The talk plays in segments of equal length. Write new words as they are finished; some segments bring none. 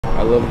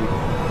I love you.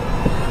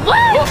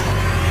 What?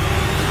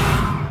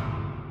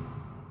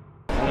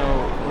 You know,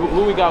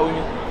 who we got with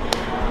me?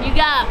 You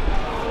got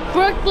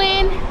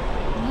Brooklyn,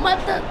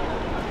 mother.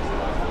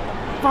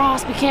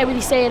 Frost, we can't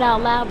really say it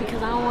out loud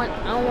because I don't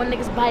want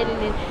niggas biting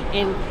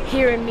and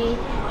hearing me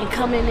and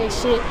coming and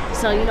shit.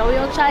 So you know we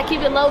don't try to keep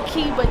it low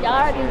key, but y'all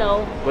already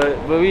know.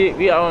 But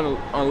we are on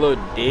a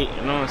little date.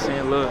 You know what I'm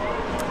saying? Little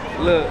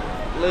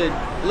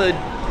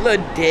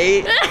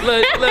date,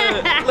 little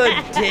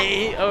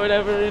date or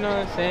whatever. You know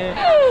what I'm saying?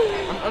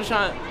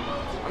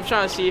 I'm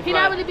trying to see if He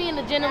not really being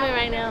a gentleman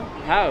right now.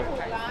 How?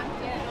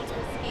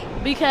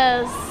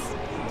 Because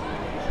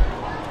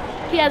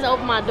he hasn't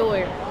opened my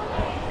door.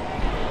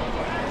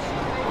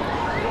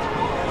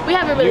 We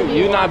haven't really been.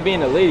 You not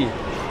being a lady.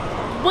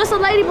 What's a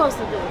lady supposed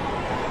to do?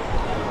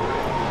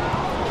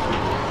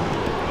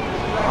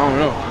 I don't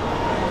know.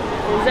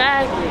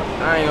 Exactly.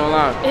 I ain't gonna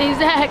lie.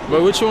 Exactly.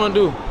 But what you wanna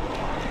do?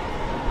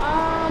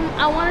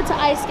 I wanted to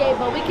ice skate,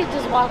 but we could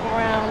just walk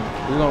around.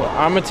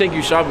 I'm gonna take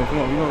you shopping. Come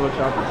on, we gonna go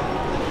shopping.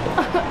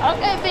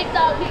 Okay, big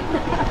dog.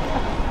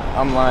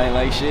 I'm lying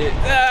like shit.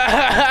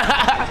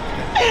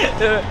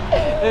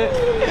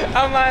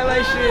 I'm lying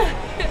like shit.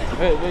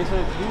 Wait, so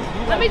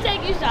Let me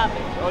take you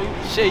shopping. Oh,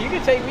 shit, you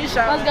can take me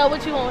shopping. Let's go.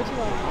 What you want? What you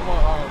want?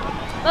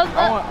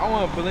 I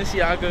want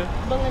Balenciaga.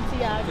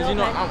 Balenciaga. Cause you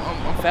know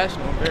I'm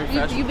fashionable. I'm very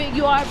fashionable.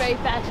 You are very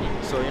fashion.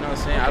 So you know what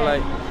I'm saying. Okay.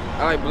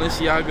 I like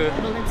Balenciaga.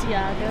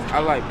 Balenciaga. I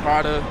like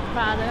Prada.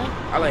 Prada.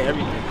 I like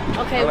everything.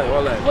 Okay. I like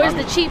all that. Where's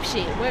the cheap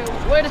shit?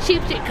 Where the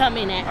cheap shit come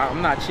in at?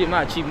 I'm not cheap. I'm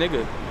not a cheap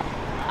nigga.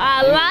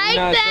 I like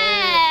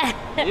that.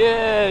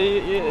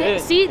 Yeah.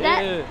 See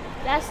that?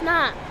 That's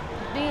not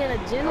being a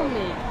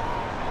gentleman.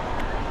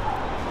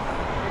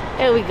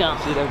 There we go.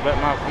 See, that's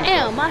my.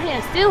 Ew, my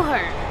hand still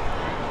hurt.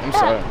 I'm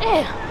sorry.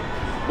 Ew.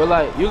 But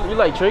like, you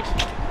like tricks?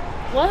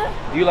 What?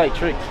 You like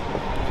tricks?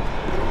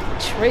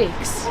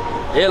 Tricks?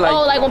 Yeah, like.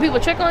 Oh, like when people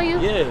trick on you?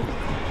 Yeah.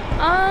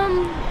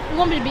 You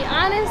want me to be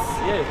honest?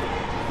 Yeah.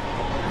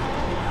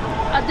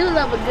 I do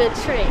love a good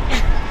trick.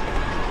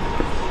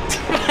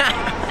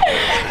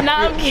 No,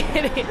 I'm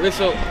kidding. Wait,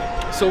 so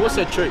what's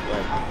a trick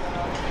like?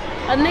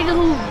 A nigga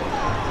who.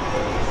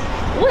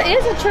 What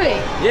is a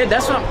trick? Yeah,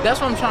 that's what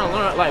I'm trying to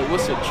learn. Like,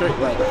 what's a trick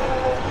like?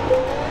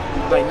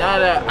 Like now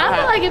that I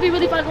feel like if you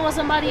really fucking with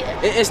somebody,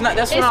 it's not.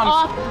 That's it's what I'm.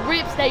 Off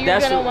rips that you're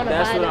gonna want to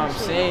buy. That's what I'm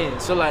saying.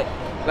 So like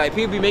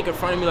people be making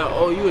fun of me like,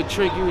 oh, you a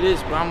trick, you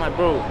this, but I'm like,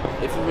 bro,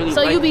 if you really.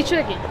 So like, you be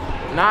tricking?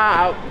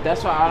 Nah,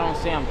 that's why I don't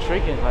say I'm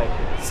tricking. Like.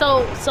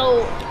 So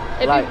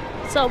if like,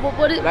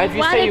 what is, like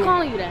why they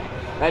calling you that?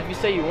 Like if you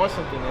say you want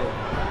something, then,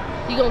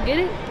 you gonna get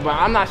it? but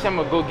I'm not saying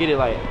I'm gonna go get it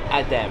like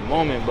at that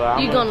moment, but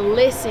you gonna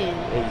listen.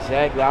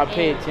 Exactly, I'll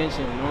pay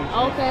attention. You know what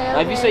I'm saying? Okay.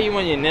 Like if you say you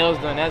want your nails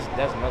done, that's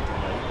nothing. Like,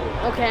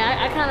 okay,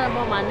 I kind of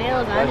want my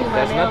nails. I need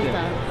my nails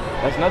done.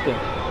 That's nothing.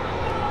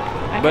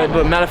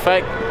 But matter of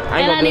fact,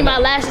 I need my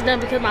lashes done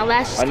because my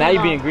lashes. Oh, now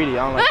you being greedy.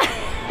 I don't like.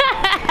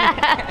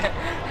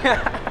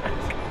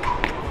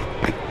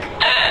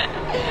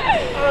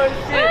 Oh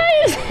shit. Why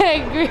you say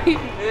greedy?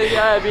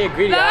 Yeah, being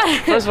greedy.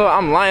 First of all,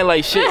 I'm lying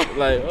like shit.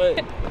 Like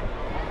what?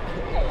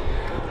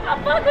 I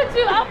fuck with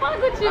you. I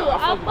fuck with you.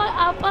 I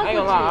fuck I ain't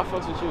gonna lie, I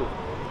fucks with you.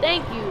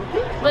 Thank you.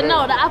 But no,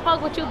 I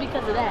fuck with you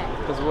because of that.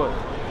 Because of what?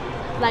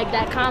 Like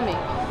that comment.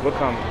 What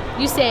comment?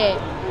 You said,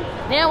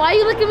 "Damn, why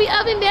you looking me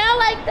up and down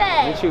like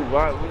that?" What you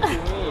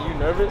mean? You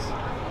nervous?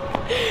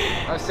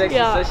 I'm sexy,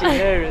 so she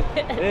nervous.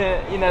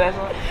 Yeah, you know that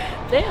song?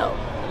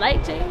 Damn,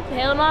 light change?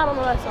 Hell no, I don't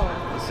know that song.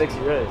 It's Sexy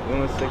Red. You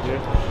know what's Sexy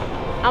Red?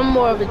 I'm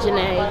more of a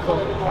Janae Aiko.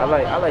 I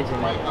like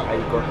Janae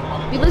Aiko.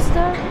 You listen to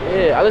her?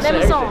 Yeah, I listen to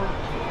everything. Song.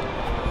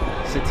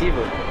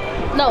 Sativa.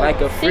 No.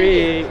 Like a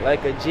freak,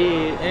 like a G.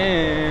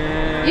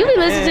 You be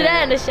listening to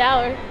that in the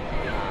shower.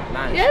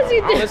 Nice. Yes,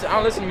 you do. I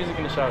don't listen to music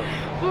in the shower.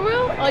 For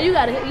real? Oh, you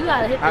gotta hit the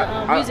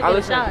music in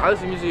the shower. I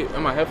listen to music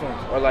in my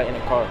headphones or like in the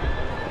car.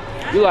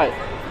 You like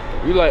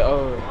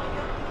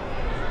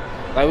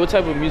what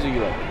type of music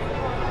you like?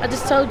 I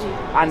just told you.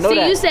 I know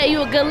that. See, you said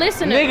you a good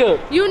listener. Nigga.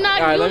 You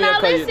not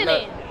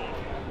listening.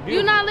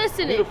 You not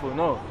listening. Beautiful,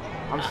 no.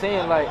 I'm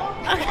saying like.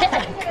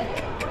 Okay.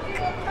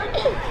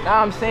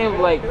 Nah, I'm saying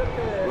like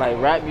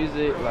rap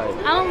music, like.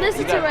 I don't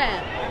listen to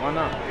rap. Why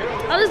not?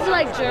 I listen to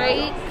like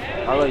Drake.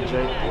 I like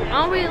Drake. I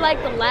don't really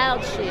like the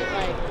loud shit.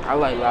 Like. I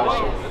like loud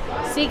shit.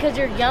 See, cause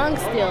you're young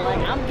still. Like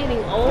I'm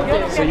getting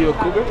older. So you a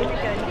cougar?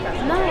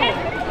 No.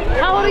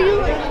 How old are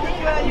you?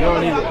 You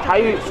don't even. How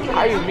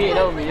you meeting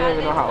up with me? You don't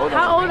even know how old I am.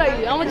 How old are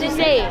you? I'm gonna just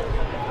say it.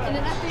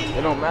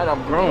 It don't matter.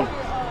 I'm grown.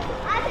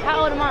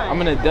 How old am I?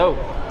 I'm an adult.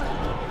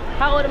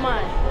 How old am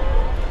I?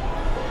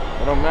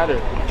 It don't matter. It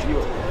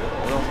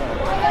don't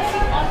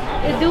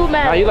matter. It do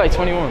matter. Nah, you like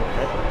 21,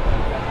 right?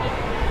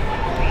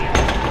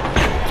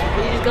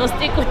 You just gonna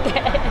stick with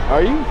that.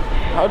 Are you?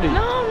 How old are you?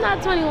 No, I'm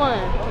not 21.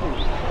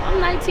 I'm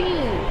 19.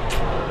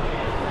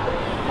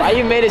 Why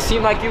you made it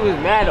seem like you was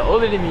mad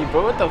older than me,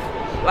 bro? What the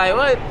like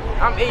what?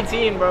 I'm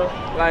 18, bro.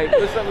 Like,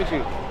 what's up with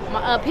you?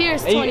 My up here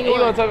is 21. And you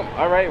gonna talk?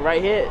 All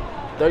right here,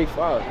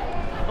 35.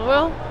 For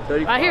real?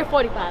 35. Right here,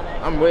 45.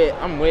 Actually.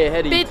 I'm way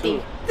ahead of 50. you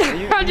too.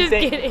 I'm just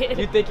kidding.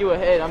 You think you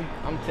ahead? I'm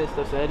 10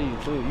 steps ahead of you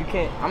too. You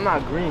can't. I'm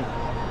not green.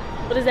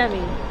 What does that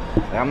mean?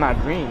 Like, I'm not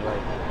green.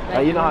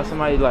 Like you know how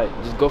somebody like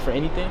just go for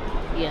anything?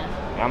 Yeah.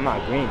 I'm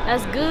not green.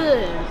 That's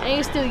good. And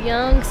you're still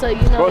young, so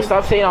you know. Bro,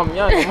 stop saying I'm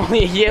young. I'm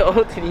only a year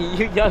older than you.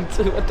 You young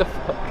too. What the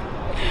fuck?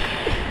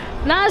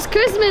 Nah, it's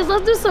Christmas.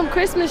 Let's do some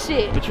Christmas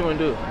shit. What you wanna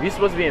do? We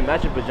supposed to be in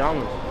matching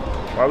pajamas.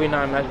 Why are we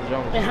not in matching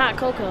pajamas? And hot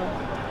cocoa.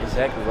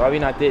 Exactly. Why are we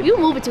not there? You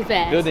moving too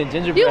fast. Building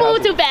gingerbread. You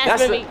moving houses. too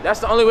fast for me. That's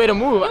the only way to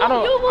move. I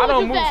don't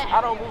move. fast.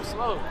 I don't move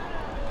slow.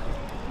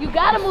 You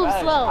gotta move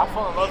Fast. slow. I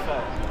fall in love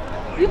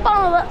fast. You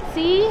fall in love.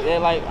 See? Yeah,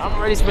 like I'm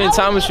already spending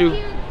time with you. I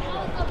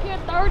was up here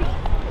 30,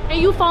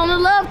 and you fall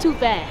in love too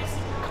fast.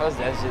 Cause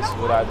that's just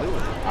what I do.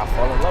 I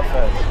fall in love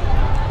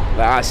fast.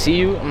 Like I see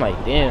you, I'm like,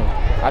 damn.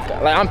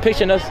 I'm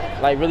picturing us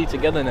like really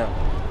together now.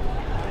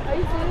 Are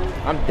you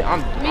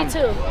serious? Me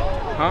too.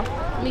 Huh?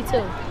 Me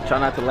too. Try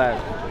not to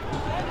laugh.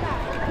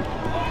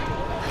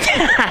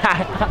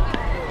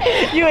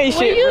 You ain't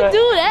shit, When you bro.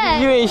 do that.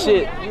 You ain't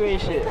shit. You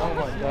ain't shit. Oh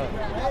my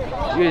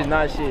god. You is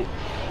not shit.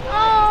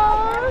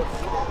 Oh.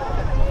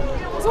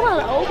 There's a lot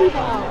of old people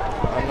out.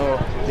 I know.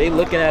 They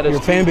looking at us.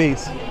 Your fan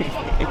base.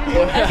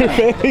 Your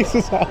fan base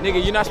is out. Nigga,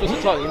 you're not supposed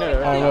to talk. You know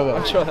that, right? I know that.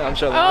 I'm trolling. I'm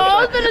trolling. Oh,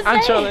 I was gonna say.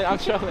 I'm trolling. I'm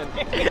trolling.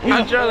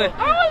 I'm trolling.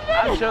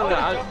 I'm trolling.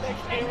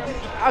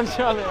 I'm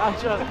trolling. I'm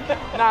trolling.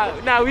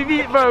 Nah, we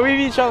be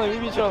trolling. We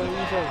be trolling.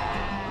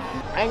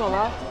 I ain't gonna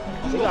lie.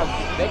 They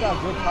got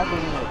good tacos in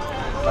it.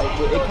 Like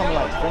it come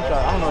like French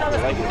fries. I don't know if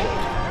they like it.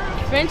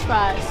 French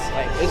fries.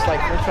 Like it's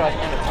like French fries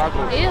and a taco.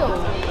 Ew.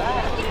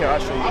 Here,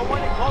 I'll show you.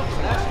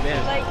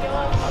 Man.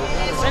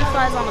 French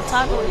fries on the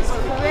taco is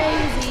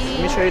crazy.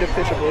 Let me show you the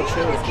picture, bro.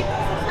 Chill.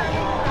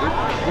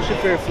 What's your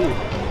favorite food?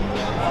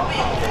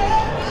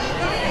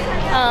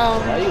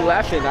 Why are you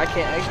laughing? I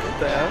can't ask what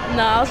the hell.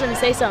 No, I was gonna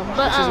say something,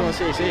 but I just want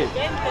to say it.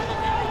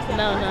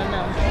 No.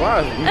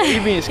 Why?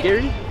 You being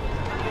scary?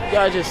 You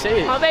gotta just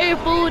say it. My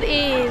favorite food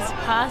is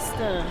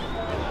pasta.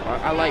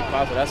 I like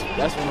pasta.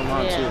 That's one of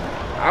mine Yeah. too.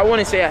 I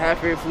wouldn't say I have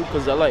favorite food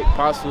because I like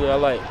pasta. I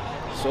like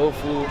soul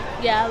food.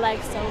 Yeah, I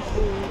like soul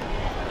food.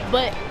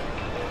 But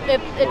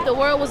if the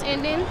world was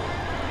ending,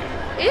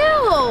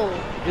 ew.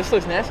 This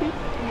looks nasty.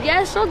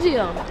 Yeah, showed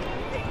you.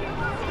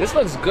 This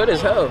looks good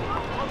as hell.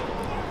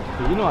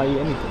 You know I eat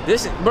anything.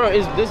 This is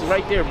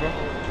right there, bro.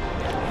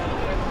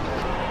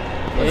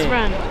 Let's Yeah.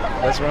 run.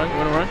 Let's run. You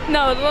wanna run?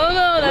 No,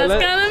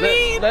 that's kind of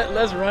mean.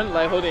 Let's run.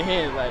 Like holding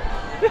hands. Like.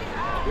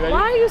 You ready?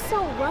 Why are you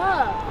so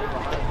rough?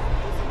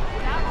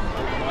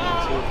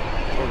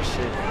 Oh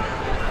shit.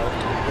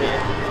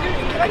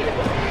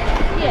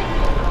 Yeah.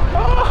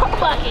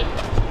 Fuck it.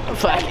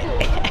 Fuck it.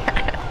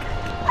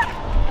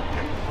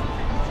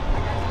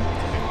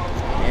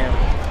 Damn.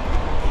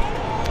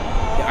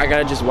 Yeah, I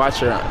gotta just watch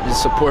her,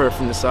 just support her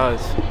from the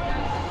sides.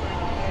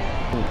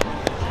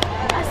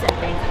 I said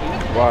thank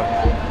you. Wow.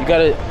 You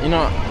gotta,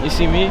 you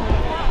see me?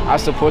 I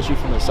support you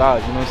from the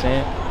sides, you know what I'm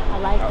saying? I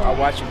like that. I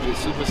watch you be a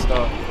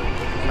superstar,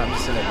 and I'm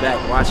just in the back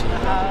watching you.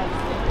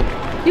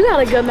 You got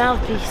a good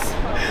mouthpiece.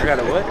 I got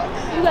a what?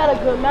 You got a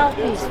good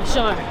mouthpiece for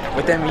sure.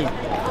 What that mean?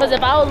 Because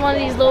if I was one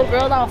of these little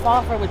girls, I would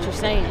fall for what you're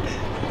saying.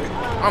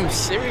 I'm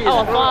serious. I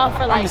would bro. fall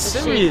for like I'm the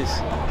serious.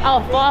 shit. I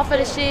would fall for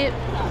the shit.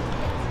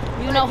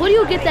 You know, who do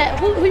you get that?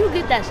 Who you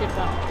get that shit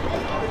from?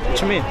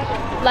 What you mean?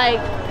 Like,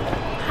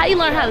 how you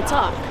learn how to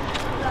talk?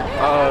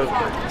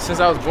 Since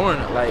I was born,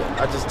 like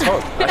I just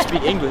talk. I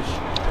speak English.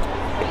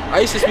 I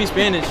used to speak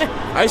Spanish.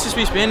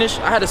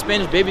 I had a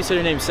Spanish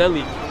babysitter named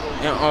Sally,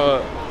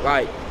 and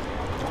like.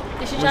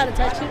 Did she try to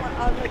touch you?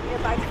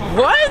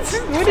 What?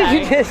 What did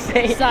you just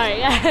say? Sorry.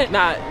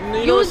 Nah,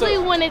 you know Usually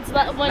so, when it's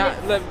let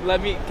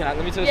me tell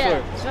the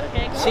story.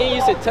 Okay, go She ain't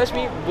used to touch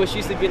me, but she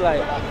used to be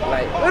like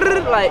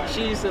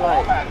she used to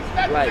like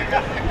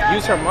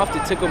use her mouth to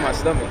tickle my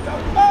stomach.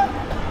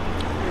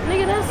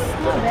 Nigga, that's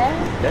not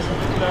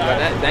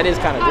bad. That is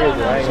kind of weird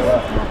though. I ain't gonna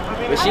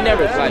lie. But she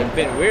never like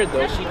been weird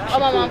though. She Oh,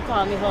 my cool. mom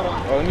called me. Hold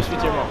on. Oh, let me speak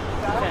to your mom.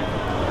 Okay.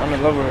 I'm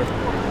in love with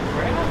her.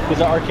 Is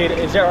there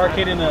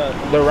arcade in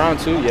the round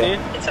 2, yeah. Yeah?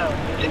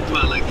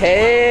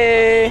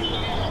 Hey.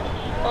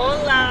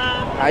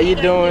 Hola. How you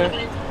doing?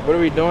 What are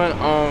we doing?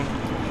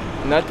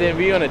 Nothing.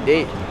 We on a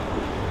date.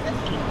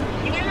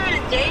 You guys are on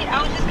a date?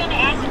 I was just gonna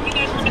ask if you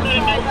guys want to go to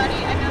Nobody.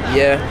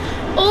 Yeah.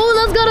 Oh,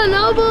 let's go to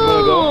Nobu.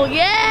 wanna go?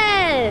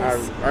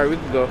 Yes. All right, we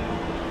can go.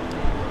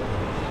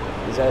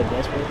 Is that a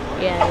dance move?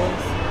 Yeah, it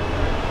was.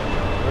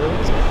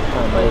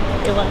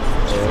 It was.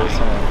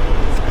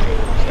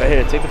 Right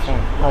here, take the phone.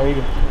 How are you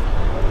doing?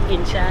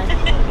 Getting shy. Yeah.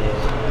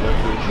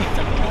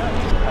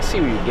 I see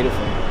where you get it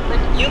from.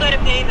 You gotta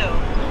pay though.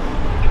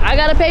 I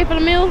gotta pay for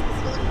the meal.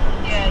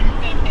 Yeah, you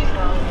gotta pay for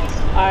all of this.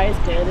 All right, it's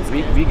good. It's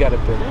good. We gotta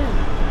pay.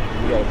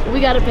 We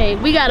gotta pay.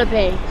 We gotta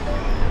pay.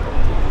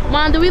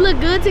 Mom, do we look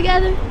good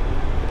together?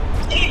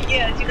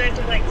 Yeah, you guys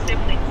are like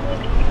siblings.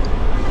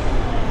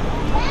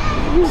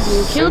 You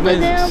killed the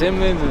damn.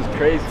 Siblings is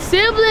crazy.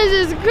 Siblings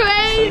is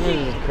crazy.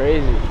 Siblings is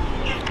crazy. You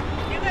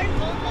guys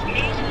both look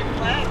Asian and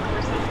black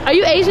or something. Are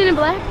you Asian and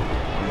black?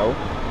 No.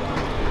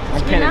 I'm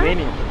You're not?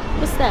 Panamanian.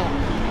 What's that?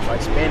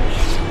 Like Spanish.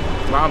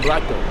 Well, I'm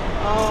black though.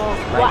 Oh,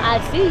 well, I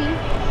see.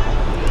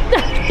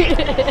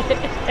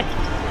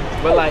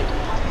 but like,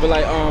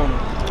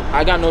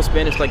 I got no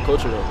Spanish like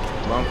culture though.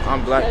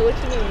 I'm black. Like, what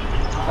you mean?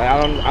 Like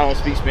I don't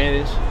speak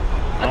Spanish.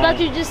 I thought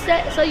you just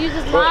said, so you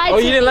just lied. Oh,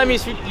 to you didn't me. let me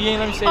speak. You didn't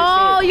let me say.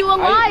 Oh, you a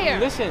liar.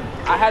 Listen,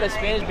 I had a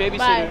Spanish babysitter.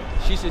 Bye.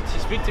 She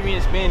speak to me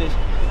in Spanish,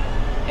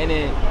 and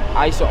then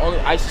I used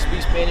to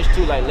speak Spanish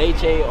too, like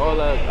leche, all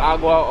that,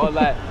 agua, all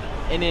that,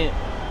 and then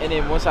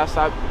once I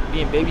stopped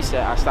being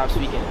babysat, I stopped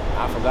speaking.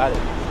 I forgot it.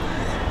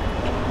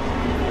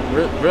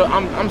 Real,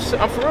 I'm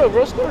for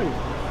real story.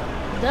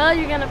 Duh,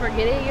 you're gonna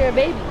forget it. You're a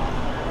baby.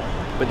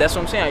 But that's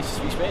what I'm saying. I used to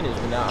speak Spanish,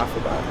 but now I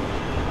forgot.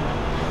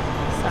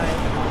 Sorry.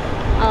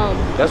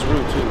 That's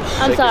rude too.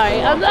 I'm sorry.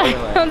 I'm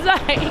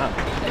sorry.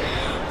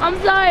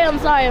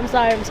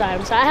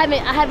 I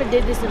haven't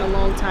did this in a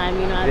long time.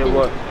 You know,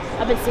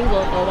 I've been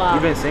single for a while.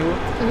 You been single? I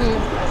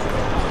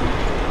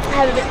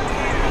haven't been.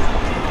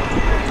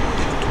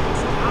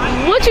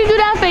 What you do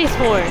that face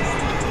for?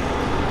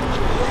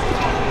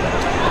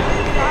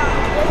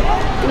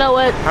 You know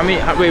what?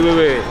 Wait.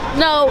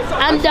 No,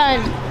 I'm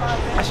done.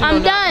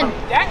 I'm done.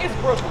 That is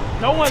Brooklyn.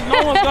 No one's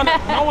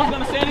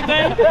gonna say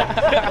anything.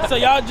 So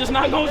y'all just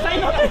not gonna say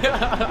nothing.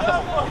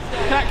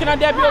 Can I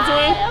dab you up,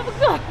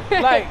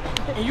 twin? Like,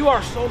 and you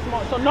are so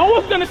smart. So no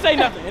one's gonna say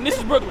nothing. And this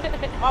is Brooklyn.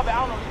 My bad. I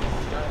don't know.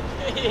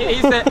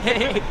 He said,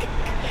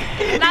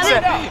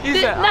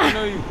 I don't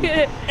know you.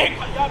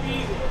 Y'all be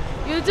easy.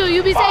 You too.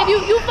 You be safe.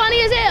 You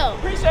funny as hell.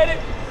 Appreciate it.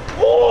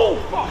 Ooh,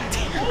 fuck.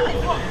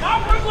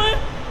 Not Brooklyn.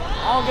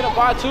 I don't get a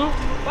bar too.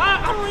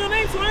 Bye. I don't know your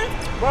name, twin.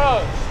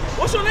 Bro.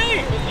 What's your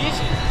name?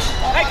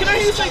 Hey, can I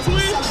hear you say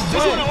twin?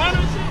 This you in Atlanta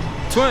and shit?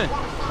 Twin.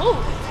 Who?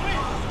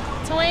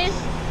 Twin?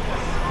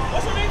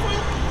 What's your name, twin?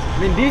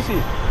 Mendici.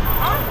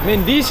 Huh?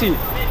 Mendici.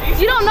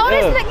 You don't know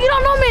this nigga? You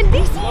don't know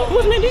Mendici?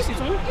 Who's Mendici,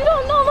 twin? You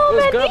don't know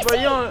It's good, Mendici? bro.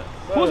 You don't,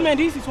 Who's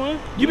Mendici, twin?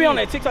 You be on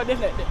that TikTok, Nah,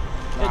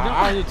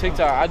 I don't do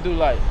TikTok. I do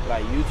like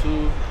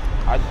YouTube.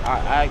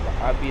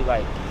 I be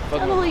like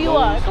fucking. I know who you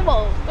are. Come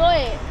on, go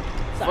ahead.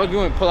 Fuck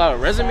you and pull out a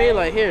resume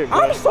like here, bro.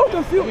 I'm so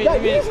confused.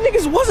 These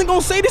niggas wasn't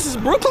gonna say this is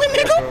Brooklyn,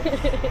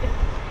 nigga.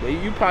 But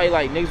you probably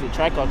like niggas with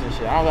track outs and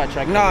shit. I don't got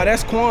track outs. Nah,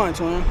 that's Quan,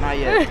 twin. Not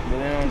yet. But you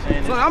know what I'm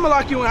saying? Twin, I'ma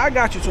lock you in. I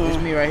got you, twin. It's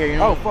me right here. You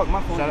know. Oh fuck,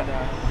 my phone died.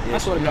 Yeah, I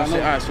swear to you know God.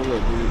 what I'm saying? Alright, so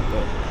look, dude.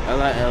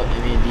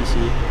 LIL-MENDC.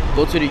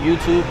 Go to the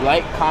YouTube,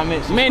 like,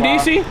 comment, subscribe.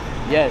 Mendici?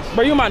 Yes.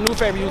 Bro, you my new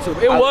favorite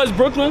YouTuber. It was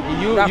Brooklyn.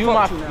 You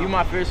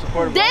my favorite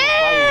supporter.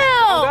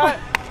 Damn!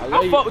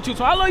 I fuck with you,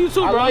 twin. I love you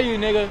too, bro. I love you,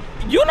 nigga.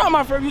 You not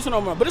my favorite YouTuber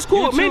no more, but it's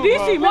cool. You too,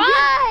 Mendici, bro.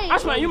 Why? I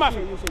swear, you my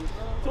favorite YouTuber.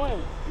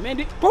 Twin,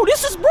 Mendici. Bro,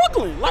 this is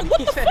Brooklyn. Like, what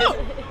the fuck?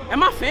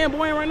 Am I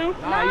fanboying right now?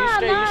 Nah, you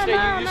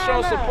straight. You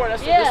show support.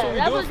 That's what we do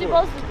that's it what for. you're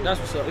supposed to do. That's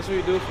what's up. That's what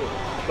we do it for.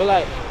 But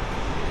like,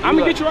 I'm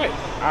gonna get you right.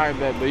 Alright,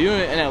 bet. But you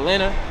in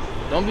Atlanta,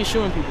 don't be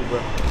shooting people, bro.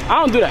 I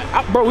don't do that.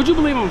 Bro, would you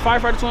believe I'm a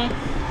firefighter, twin?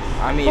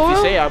 I mean, if you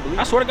say, I believe.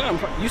 I swear to God.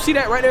 You see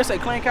that right there? Say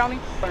Clayton County?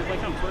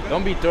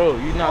 Don't be throw.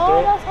 You not Oh,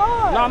 throw. that's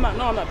hard. No,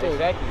 I'm not there.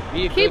 Exactly.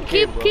 Be a good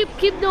kid, bro.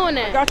 Keep doing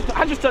I that. got you.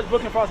 I just touched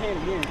Brooklyn Falls hand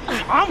again.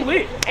 I'm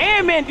lit.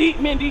 And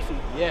Mendici.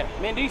 Yeah.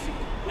 Mendici.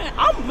 Man,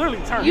 I'm literally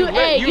turned. You the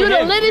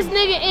littest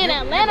nigga in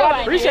Atlanta right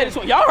now. Appreciate it.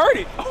 Y'all heard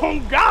it. Oh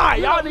God,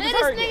 You y'all the niggas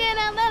littest heard nigga it. in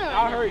Atlanta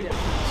Y'all right heard now. it.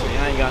 So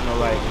y'all ain't got no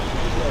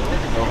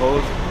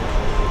hoes.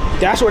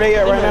 That's where they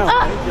at right now.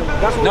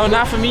 That's No,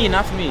 not for me.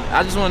 I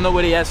just want to know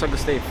where they at so I can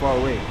stay far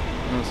away. You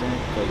know what I'm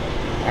saying? Cause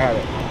I got it.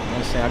 You know what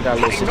I'm saying? I got a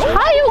little situation.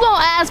 How you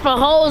gonna ask for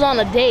hoes on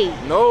a date?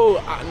 No,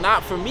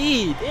 not for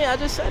me. Yeah, I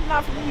just said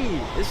not for me.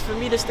 It's for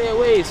me to stay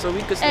away so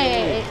we could stay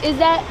away. Hey, is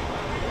that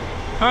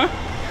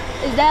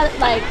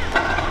like,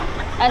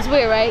 that's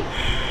weird, right?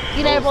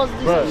 You never supposed to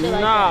do some shit like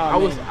that. Nah,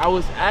 I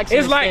was asking.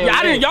 it's like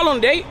y'all on a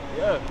date?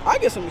 Yeah. I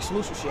get some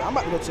exclusive shit. I'm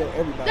about to go tell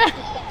everybody.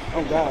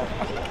 Oh God.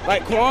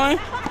 Like Quan,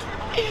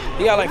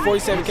 he got like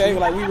 47K.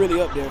 Like we really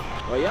up there.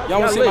 Oh, yeah, Y'all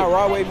wanna see my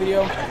raw weight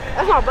video?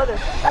 That's my brother.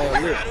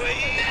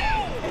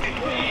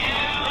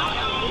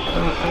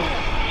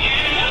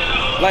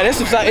 Like it's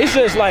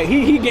just like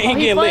he getting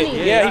lit.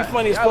 funny. Yeah, he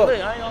funny as fuck. Lit,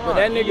 I ain't gonna But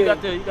lie. that nigga, You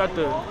got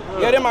the.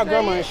 yeah, they're my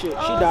grandma and shit. She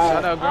Shout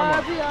died. out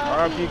grandma.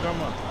 R.I.P.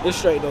 grandma. It's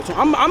straight though. So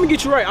I'm gonna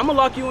get you right. I'm gonna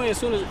lock you in as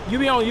soon as you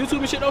be on YouTube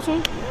and shit though,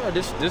 soon. Yeah,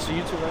 this is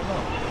YouTube right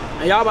now.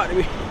 And y'all about to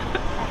be.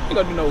 You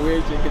gonna do no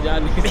weird shit because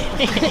y'all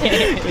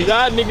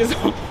niggas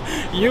on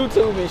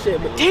YouTube and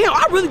shit. But damn,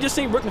 I really just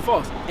seen Brooklyn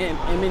Falls and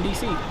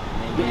Mendici.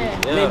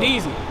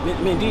 Mendici.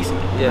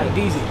 Yeah. Like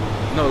DC.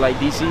 No, like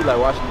DC, like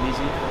Washington DC,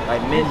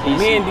 like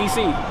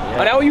Mendici. Yeah.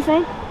 Oh, that where you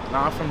from?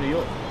 Nah, I'm from New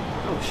York.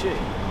 Oh shit.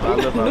 But I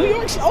live out New here.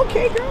 York shit.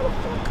 Okay, girl.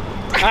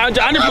 I'm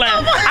just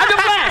playing.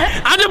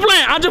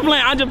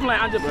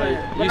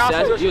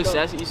 You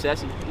sassy.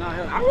 Nah,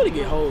 hell, I really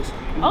get hoes.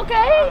 Okay.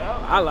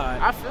 I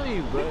lied. I feel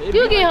you, bro. It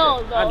You be get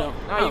like hoes, that. I though.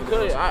 don't. Nah, you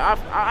could.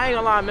 I ain't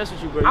gonna lie, I mess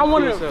with you, bro. I'm You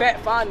one cool of them as hell.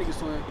 fat fine niggas,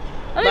 twin. Let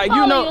me Like,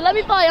 follow you know- you. Let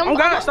me follow you. Oh,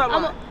 God, stop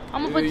lying.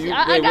 I'm gonna put you. I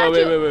Wait, got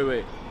you.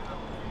 wait.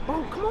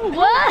 Oh, come on, bro.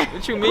 What?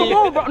 What you mean?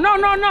 Come on, bro.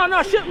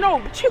 No. Shit,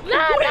 no. Chip,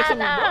 Nah, do that to me,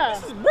 nah. bro.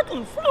 This is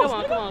Brooklyn Falls,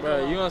 Come on.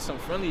 Bro, you on some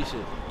friendly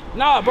shit.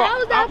 Nah, bro.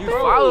 How is that You fair?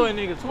 following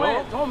niggas,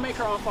 bro. Don't make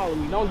her unfollow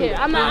me. Don't do Here,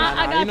 that. I'm not.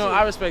 I got You know,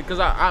 I respect, cause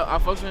I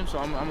fucks with him, so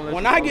I'm gonna let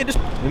When you I follow get this,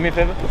 him. Do me a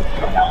favor.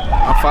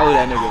 I'll follow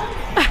that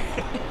nigga.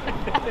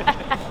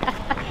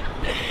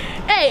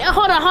 Hey,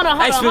 hold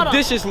on.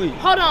 Expeditiously.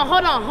 Hold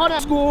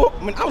on. school.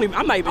 I mean,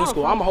 I'm not even in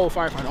school. I'm a whole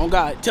firefighter. On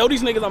God, tell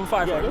these niggas I'm a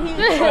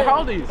firefighter. How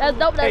old are you? That's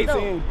dope. That's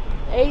 18. dope.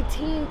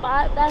 18,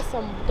 5. That's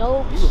some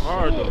dope You shit.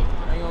 hard though.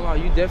 I ain't gonna lie,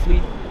 you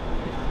definitely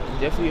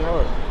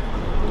hard.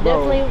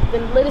 Bro. Definitely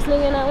the littest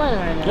nigga in Atlanta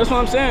right now. That's what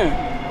I'm saying.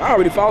 I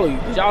already follow you.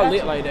 Cause y'all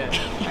lit like that.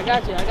 I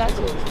got you.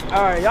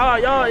 All right,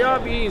 y'all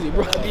be easy,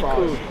 bro. Be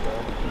cool.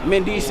 I'm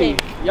in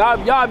DC.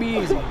 Y'all be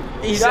easy.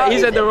 He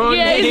said the wrong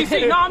Yeah, name.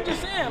 DC. No, I'm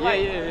just saying.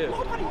 Like,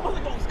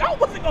 Yeah. y'all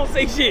wasn't gonna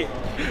say shit.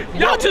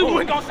 Y'all just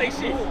wasn't gonna say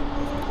shit.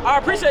 I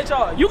appreciate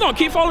y'all. You gonna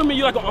keep following me?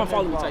 You like gonna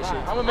unfollow me type shit?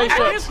 I'm gonna make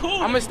sure. Hey, it's cool.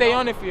 I'm gonna stay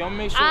on it for you. I'm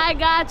gonna make sure. I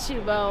got you,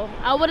 bro.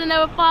 I would have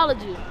never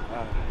followed you.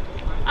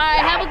 All right,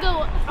 have a good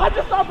one. I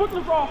just saw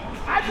Brooklyn Fall.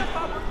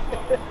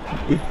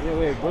 Yeah,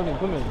 wait, Brooklyn,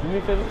 come here. Do me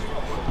a favor.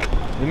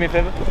 Do me a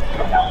favor.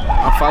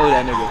 I'll follow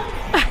that nigga.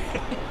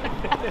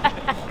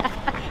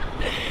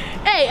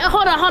 Hey,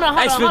 hold on.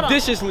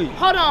 Expeditiously.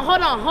 Hold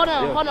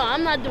on.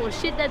 I'm not doing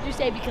shit that you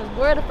say because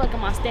where the fuck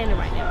am I standing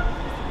right now?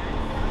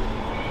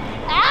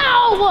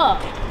 Ow!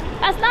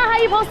 That's not how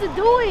you supposed to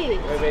do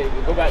it. Wait,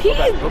 go back. He's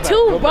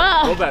too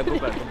rough. Go back.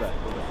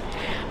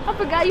 I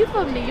forgot you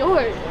from New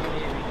York.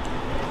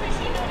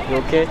 You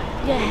okay?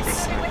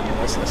 Yes.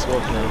 Let's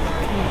walk now.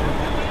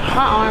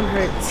 My arm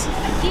hurts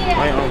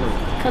My arm.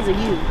 because of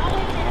you.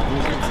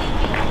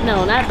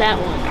 No, not that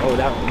one. Oh,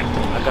 that one.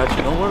 I got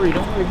you. Don't worry.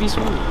 Be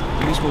smooth.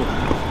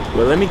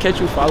 Well, let me catch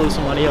you follow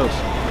somebody else.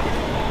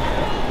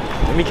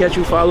 Let me catch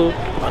you follow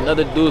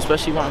another dude,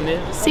 especially while I'm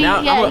there. See,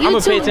 now, yeah, I'm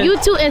you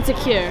too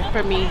insecure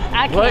for me.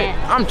 I can't. What?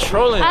 I'm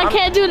trolling. I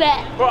can't do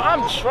that. Bro,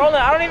 I'm trolling.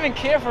 I don't even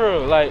care for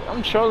real. Like,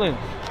 I'm trolling.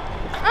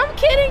 I'm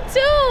kidding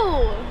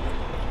too.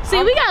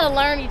 See, we gotta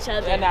learn each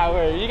other. Yeah, nah,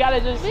 word. You gotta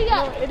just. We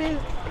got. It is.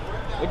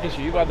 Look at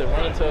you. You about to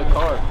run into a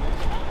car.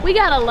 We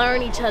gotta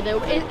learn each other.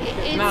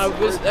 Nah,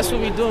 that's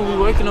what we doing. We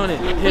working on it.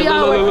 Here, We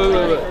are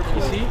look.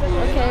 You see?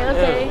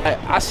 Okay. Yeah.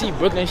 I see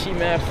Brooklyn. She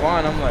mad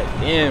fine. I'm like,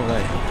 damn.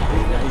 Like.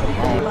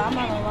 I'm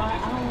not gonna lie.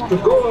 I don't want To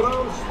go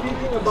around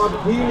speaking about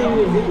healing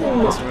and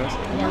healing.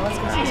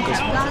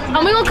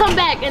 And we're gonna come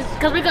back and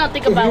because we're gonna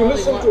think about You what we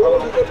listen want. to all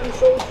the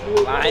episodes.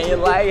 you- I ain't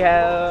like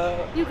how.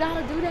 You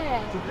gotta do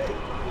that.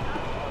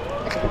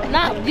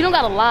 Not you don't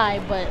gotta lie,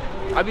 but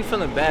I be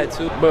feeling bad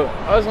too. But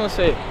I was gonna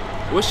say,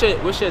 what's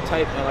your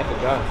type and like a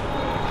guy?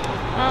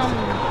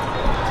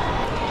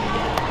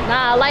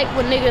 nah, I like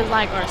when niggas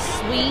like are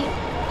sweet.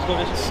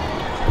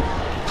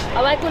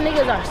 I like when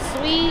niggas are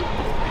sweet.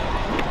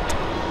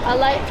 I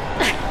like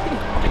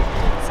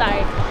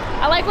sorry.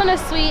 I like when they're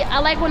sweet. I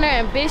like when they're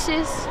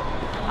ambitious.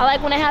 I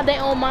like when they have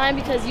their own mind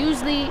because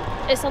usually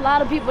it's a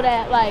lot of people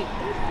that like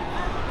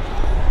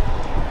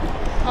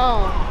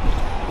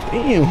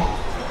Damn.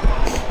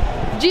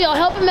 Gio,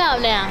 help him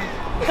out now.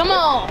 Come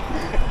on.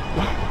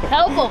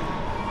 Help him.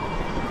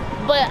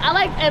 But I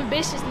like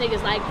ambitious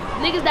niggas, like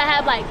niggas that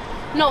have like,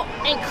 no,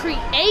 and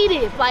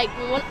creative. Like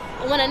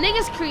when a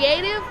nigga's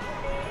creative,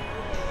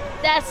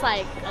 that's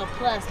like a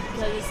plus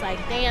because it's like,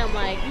 damn,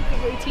 like you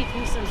can really teach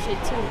me some shit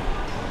too.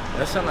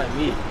 That sound like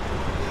me.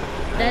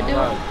 That dude?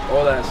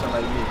 All that sound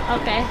like me.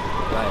 Okay.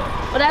 Like,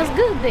 Well, that's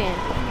good then.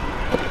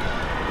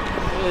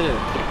 yeah. I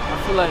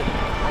feel like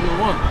I'm the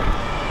one.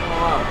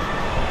 Wow.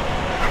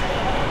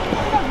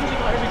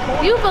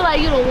 You feel like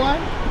you the one?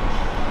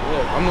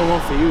 Yeah, I'm the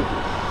one for you.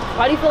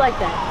 Why do you feel like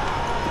that? I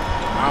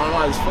don't know.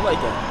 I just feel like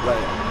that.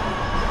 Like,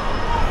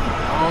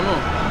 I don't know.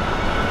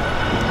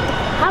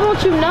 How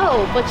don't you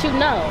know, but you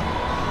know?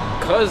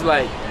 Cause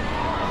like,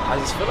 I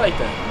just feel like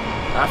that.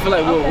 I feel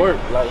like we'll work.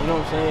 Like, you know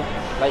what I'm saying?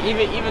 Like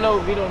even though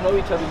we don't know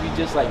each other, we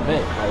just like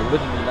met. Like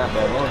literally not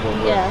that long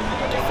ago. Yeah.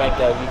 The fact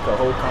that we could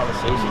hold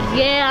conversations.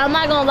 Yeah, I'm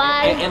not gonna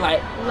lie. And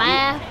like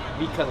laugh.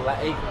 Because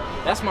like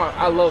that's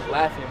I love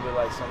laughing with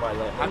like somebody.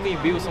 Like how can you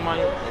be with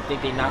somebody and think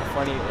they not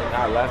funny and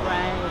not laughing?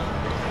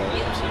 Right.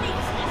 You know what I'm saying?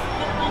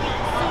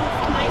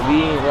 And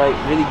we ain't like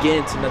really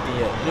getting to nothing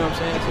yet. You know what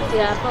I'm saying?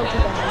 So, Yeah, I fuck with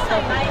that.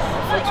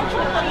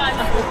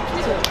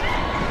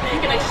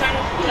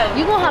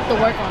 You gonna have to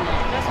work on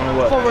that. on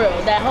what? For real.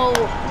 That whole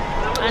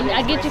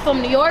I get you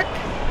from New York,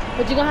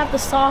 but you're gonna have to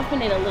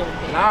soften it a little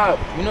bit. Nah,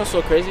 you know what's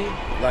so crazy?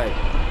 Like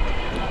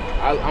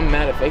I'm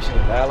mad affectionate.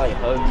 Like, I like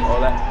hugs,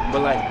 all that.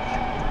 But like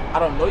I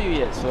don't know you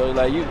yet, so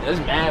like it's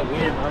mad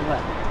weird. I'm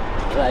like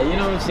you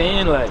know what I'm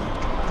saying? Like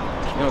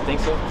you don't think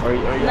so? Or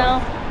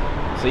No.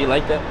 So you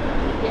like that?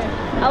 Yeah.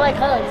 I like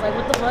hugs. Like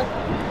what the fuck?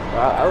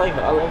 I like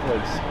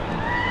hugs.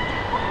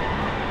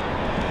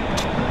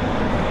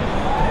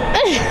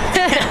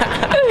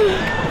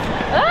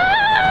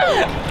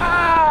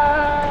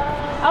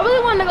 I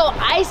really wanted to go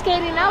ice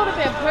skating. That would have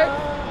been perfect.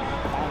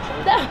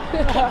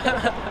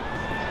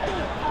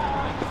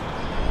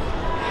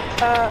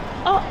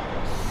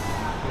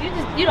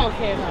 You don't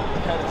care,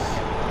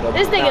 no.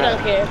 This nigga don't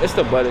care. It's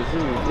the butter.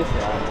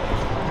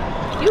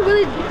 You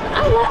really,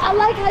 I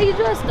like how you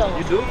dress though.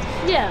 You do?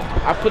 Yeah.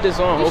 I put this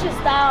on. You should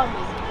style me.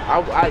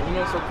 You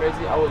know what's so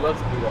crazy? I would love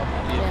to do that.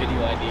 That'd be a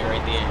video idea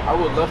right there. I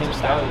would love to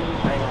style you.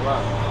 I ain't gonna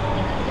lie.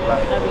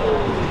 Like,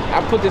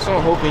 I put this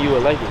on hoping you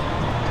would like it.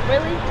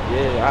 Really?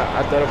 Yeah,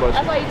 I thought about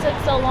That's you. why you took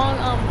so long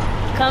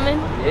coming?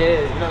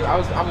 Yeah, you know, I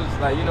was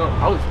like, you know,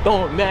 I was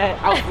throwing mad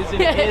outfits in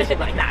the air. She's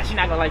like, nah, she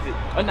not gonna like it.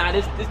 Oh, nah,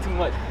 this too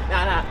much.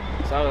 Nah.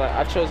 So I was like,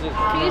 I chose this.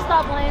 Can you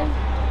stop playing?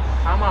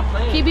 How am I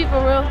playing? Can you be for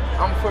real?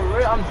 I'm for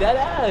real. I'm dead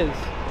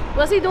ass.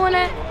 Was he doing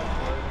that?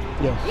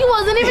 Yeah. You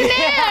wasn't even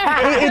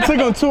there. It took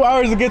him 2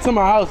 hours to get to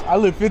my house. I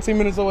live 15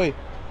 minutes away.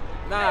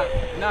 Nah.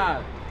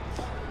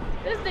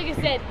 This nigga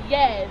said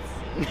yes.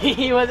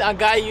 He was. I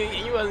got you.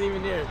 You wasn't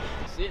even there.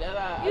 See, You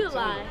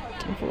lie.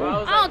 I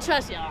I don't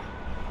trust y'all.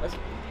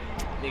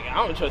 Nigga, I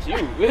don't trust you.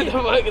 What the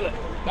fuck? I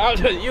don't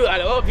trust you.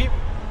 Out of all people,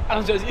 I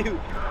don't trust you.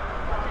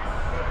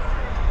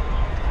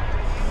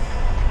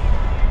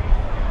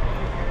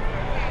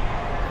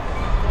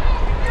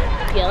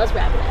 Yeah, let's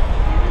wrap it up.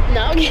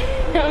 No,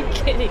 I'm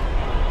kidding.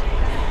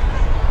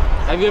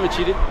 Have you ever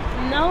cheated?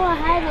 No, I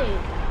haven't.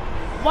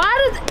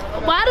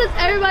 Why does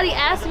everybody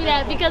ask me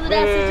that because of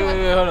that situation?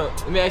 Wait, hold on.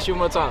 Let me ask you one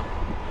more time.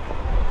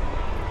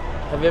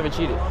 Have you ever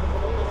cheated?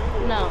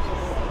 No.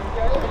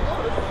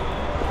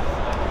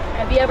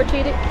 Have you ever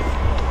cheated?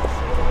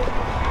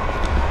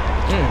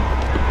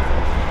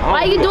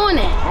 Why are you doing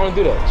that? I don't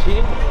do that.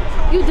 Cheating?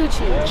 You do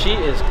cheat. Cheat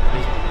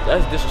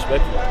that's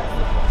disrespectful.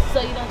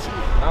 So you don't cheat.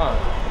 Nah.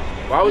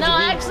 Why would No, you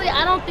be? actually,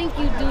 I don't think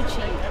you do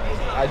cheat.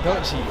 I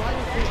don't cheat.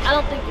 I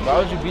don't think you Why do.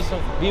 would you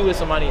be with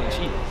somebody and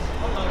cheat?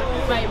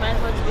 Right, you might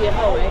as well just be a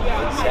hoe, right?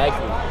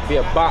 Exactly. Be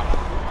a bop.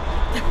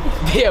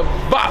 Be a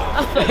bop.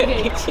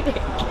 Okay.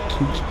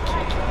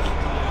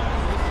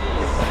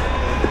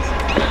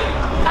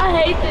 I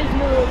hate this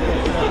movie.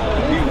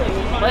 This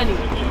is funny.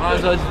 Might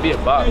as well just be a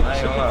bop. I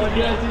ain't gonna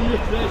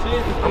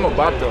lie. I'm a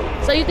bop though.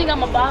 So you think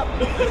I'm a bop?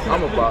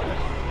 I'm a bop.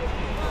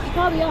 You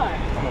probably are.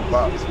 I'm a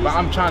bop. But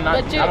I'm trying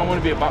not. But I don't want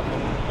to be a bop no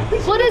more.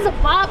 What is a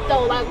bop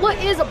though? Like, what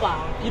is a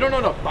bop? You don't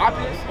know what a bop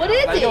is? What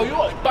is like, it? Yo, you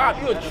a bop.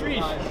 You a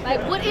tree.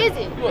 Like, what is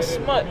it? You a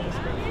smut.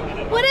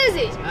 What is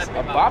it?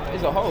 A bop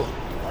is a hoe.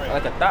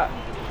 Like a thot.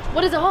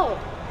 What is a hoe?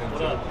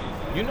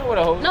 You know what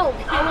a hoe is? No,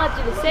 I want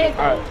you to say it.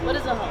 All right. What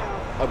is a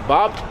hoe? A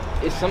bop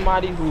is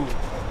somebody who.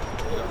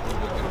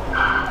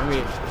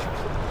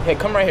 Hey,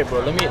 come right here, bro.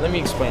 Let me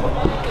explain it.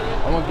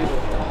 I'm gonna give a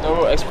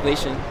thorough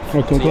explanation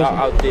to y'all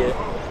out there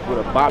what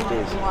a bop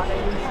is.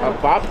 A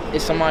bop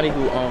is somebody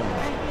who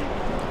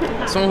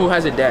someone who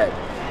has a dad.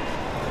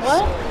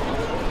 What?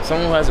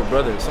 Someone who has a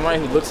brother. Somebody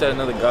who looks at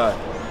another god.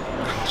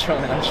 I'm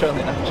trolling. I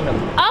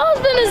was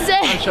gonna say.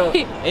 I'm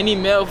trolling. Any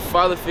male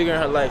father figure in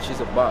her life, she's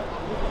a bop.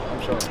 I'm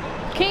trolling.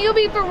 Can you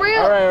be for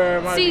real? All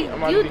right. See,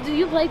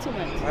 you play too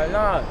much.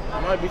 Nah, I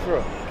might be for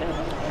real.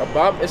 A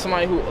bop is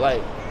somebody who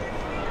like,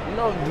 you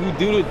know, who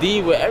do the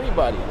deed with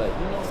everybody. Like,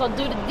 you know. So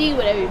do the D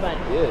with everybody.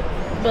 Yeah.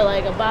 But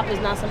like a bop is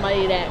not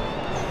somebody that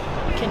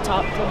can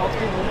talk to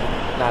multiple people.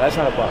 Nah, that's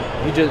not a bop.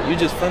 You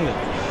just friendly.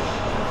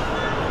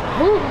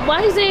 Who?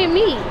 Why you saying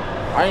me?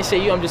 I didn't say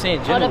you. I'm just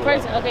saying general. the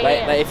person. Okay, like,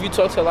 yeah. Like if you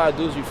talk to a lot of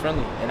dudes, you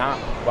friendly. And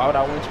why would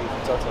I want you if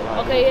you talk to a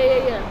lot?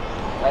 Okay, yeah.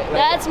 Like,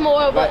 That's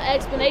more of like, an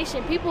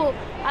explanation. People,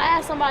 I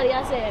asked somebody.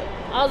 I said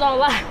I was on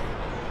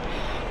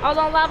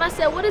live. I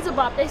said, "What is a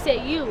bop?" They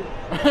said you.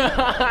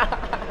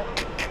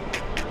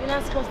 You're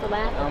not supposed to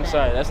laugh. I'm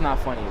sorry. That's not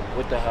funny.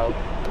 What the hell?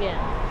 Yeah.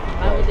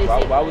 Why would they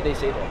say? Why would they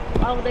say that?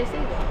 Why would they say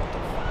that?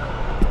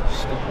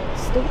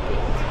 Stupid.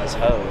 That's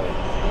hell. Like,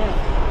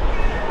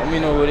 Yeah. let me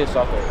know what it is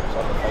so I can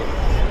fight.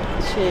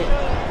 Shit.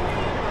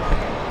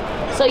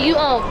 So you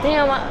I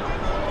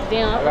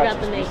forgot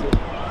the name.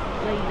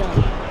 No, you don't.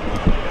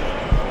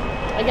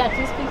 I got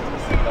two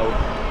speeches.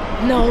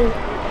 No.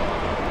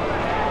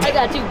 I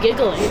got you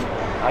giggling.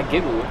 I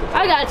giggle with it.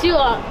 I got you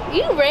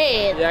you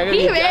red. Yeah, I gotta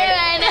he be red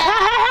right now.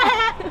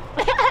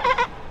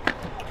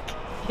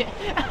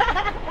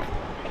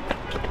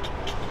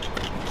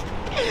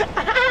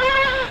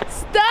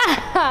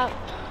 Stop.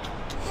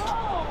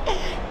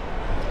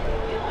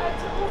 You are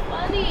too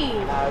funny.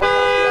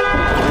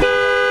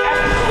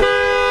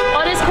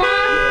 Oh, this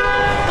Quan?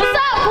 What's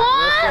up,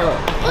 Quan?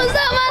 What's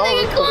up, my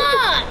nigga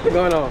Quan? What's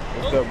going on?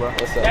 What's good, bro?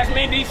 What's up? That's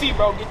me in DC,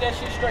 bro. Get that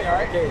shit straight, all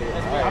right?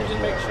 That's me. I'm just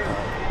making sure.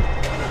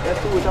 That's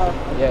cool with y'all.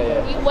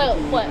 Yeah. You,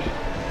 what?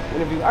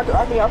 Interview. I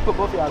put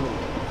both of y'all in.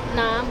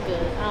 Nah, I'm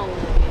good. I don't want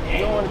to be in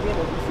You don't want to be in it,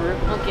 you for real?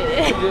 I'm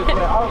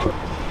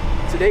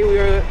kidding. Today we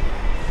are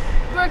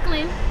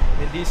Brooklyn.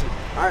 In DC.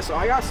 Alright, so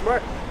are y'all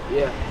smart?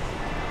 Yeah.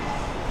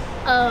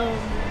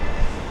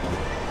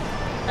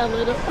 A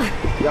little.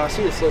 Y'all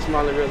see it's so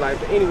small in real life.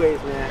 But anyways,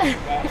 man.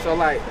 So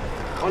like,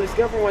 on a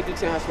scale from 1 through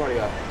 10, how smart are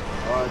y'all?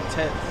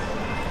 10.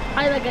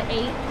 I like an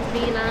 8,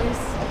 being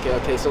honest.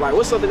 Okay. So like,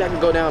 what's something that can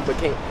go down but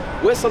can't?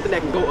 What's something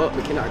that can go up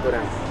but cannot go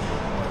down?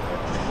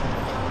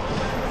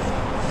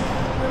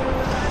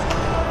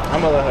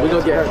 I'm gonna let her. We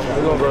gonna get her.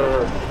 We're gonna go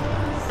to her.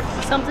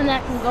 Something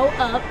that can go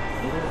up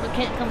but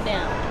can't come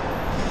down.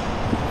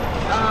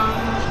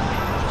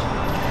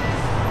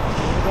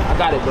 I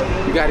got it, bro.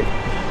 You got it.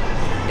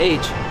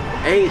 Age.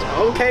 Age,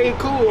 okay,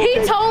 cool.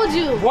 Okay. He told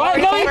you. What?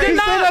 No, he did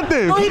not.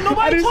 nothing. No,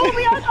 nobody told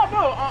me. I know,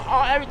 bro.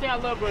 Everything I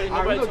love, bro. All right,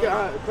 Nobody we're told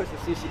gonna me. get her a question,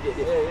 see if she get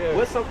this. Yeah.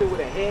 What's something with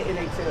a head and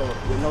a tail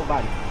with no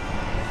body? A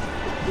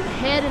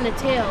head and a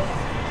tail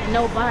and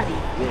no body.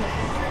 Yeah.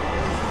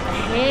 A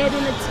head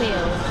and a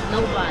tail,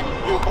 no body.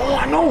 Oh,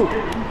 I know.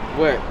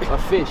 What? A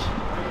fish.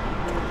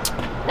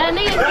 That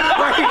nigga.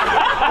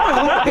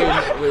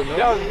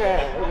 That was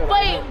bad.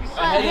 Wait,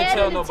 a head and head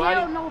tail, and a no tail,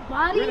 body? no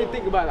body? Really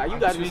think about it. Like, you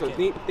gotta do some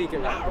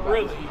thinking. Like,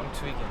 Really? I'm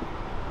tweaking.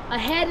 A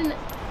head and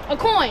a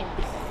coin.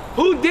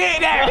 Who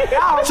did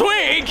that?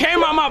 Twin, it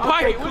came out my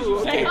pocket. What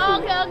you saying? Oh,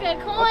 okay,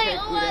 coin. Okay,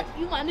 cool, What?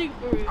 You my nigga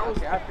for real.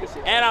 Okay, I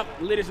appreciate it. And I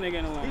lit this nigga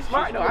in the line. He's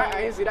smart though.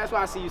 I see. That's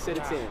why I see you said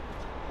a 10.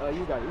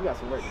 You got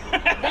some work.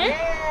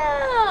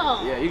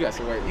 Damn. Yeah, you got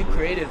some work. You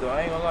creative though.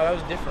 I ain't gonna lie, that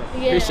was different.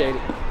 Yeah. Appreciate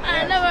it.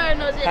 I never heard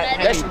no shit like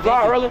that. That's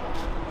vlog early.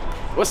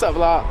 What's up,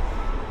 vlog?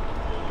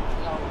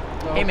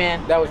 Hey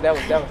man. That was.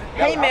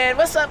 Hey man,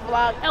 what's up,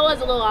 vlog? That was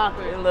a little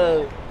awkward.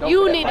 Look.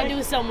 You need to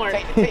do some work.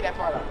 Take that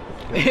part out.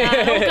 Nah,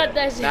 don't cut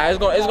that shit. Nah, it's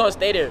gonna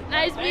stay there.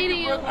 Nice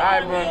meeting you.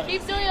 Alright, bro.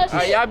 Keep doing your shit.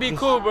 Alright, y'all be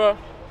cool, bro.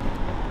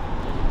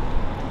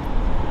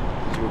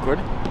 You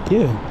recording?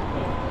 Yeah.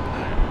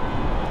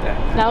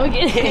 Now we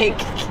get it.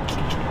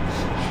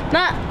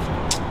 Nah.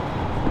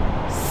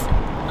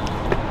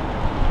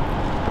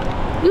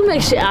 You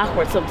make shit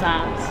awkward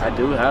sometimes. I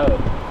do have.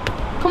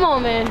 Come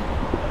on, man.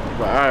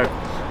 But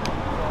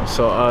alright.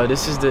 So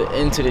this is the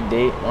end to the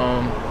date.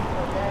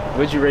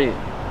 What'd you rate it?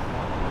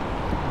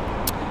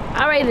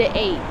 I rated it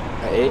 8.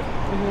 An 8?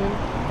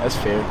 That's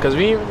fair. Cause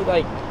we didn't really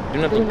like do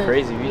nothing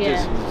crazy. We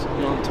just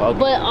talking.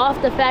 But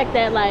off the fact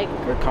that like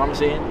We're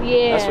conversating.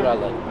 yeah, That's what I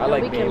like. I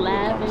like we being can able to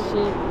laugh and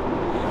conversate.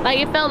 shit. Like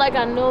it felt like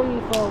I know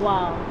you for a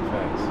while.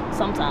 Facts.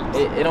 Sometimes.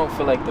 It don't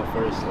feel like the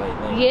first like.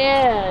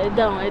 Yeah, it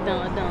don't.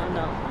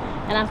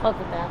 And I fuck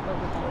with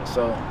that.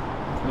 So,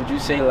 would you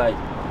say like,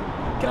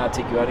 can I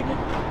take you out again?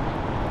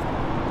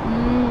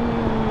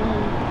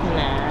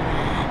 Nah.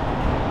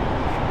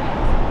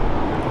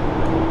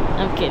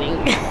 I'm kidding.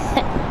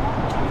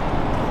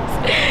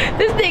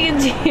 This nigga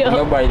Gio.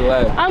 Nobody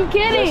laughed. I'm That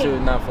kidding. shit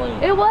was not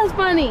funny. It was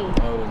funny. No,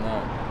 it was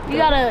not. You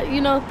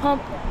gotta,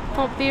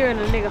 pump fear in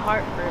a nigga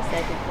heart for a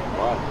second.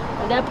 Wow.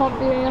 Did that pump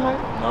fear in your heart?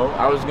 No,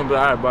 I was gonna be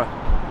alright, bye.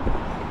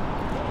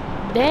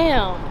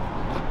 Damn.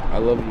 I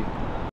love you.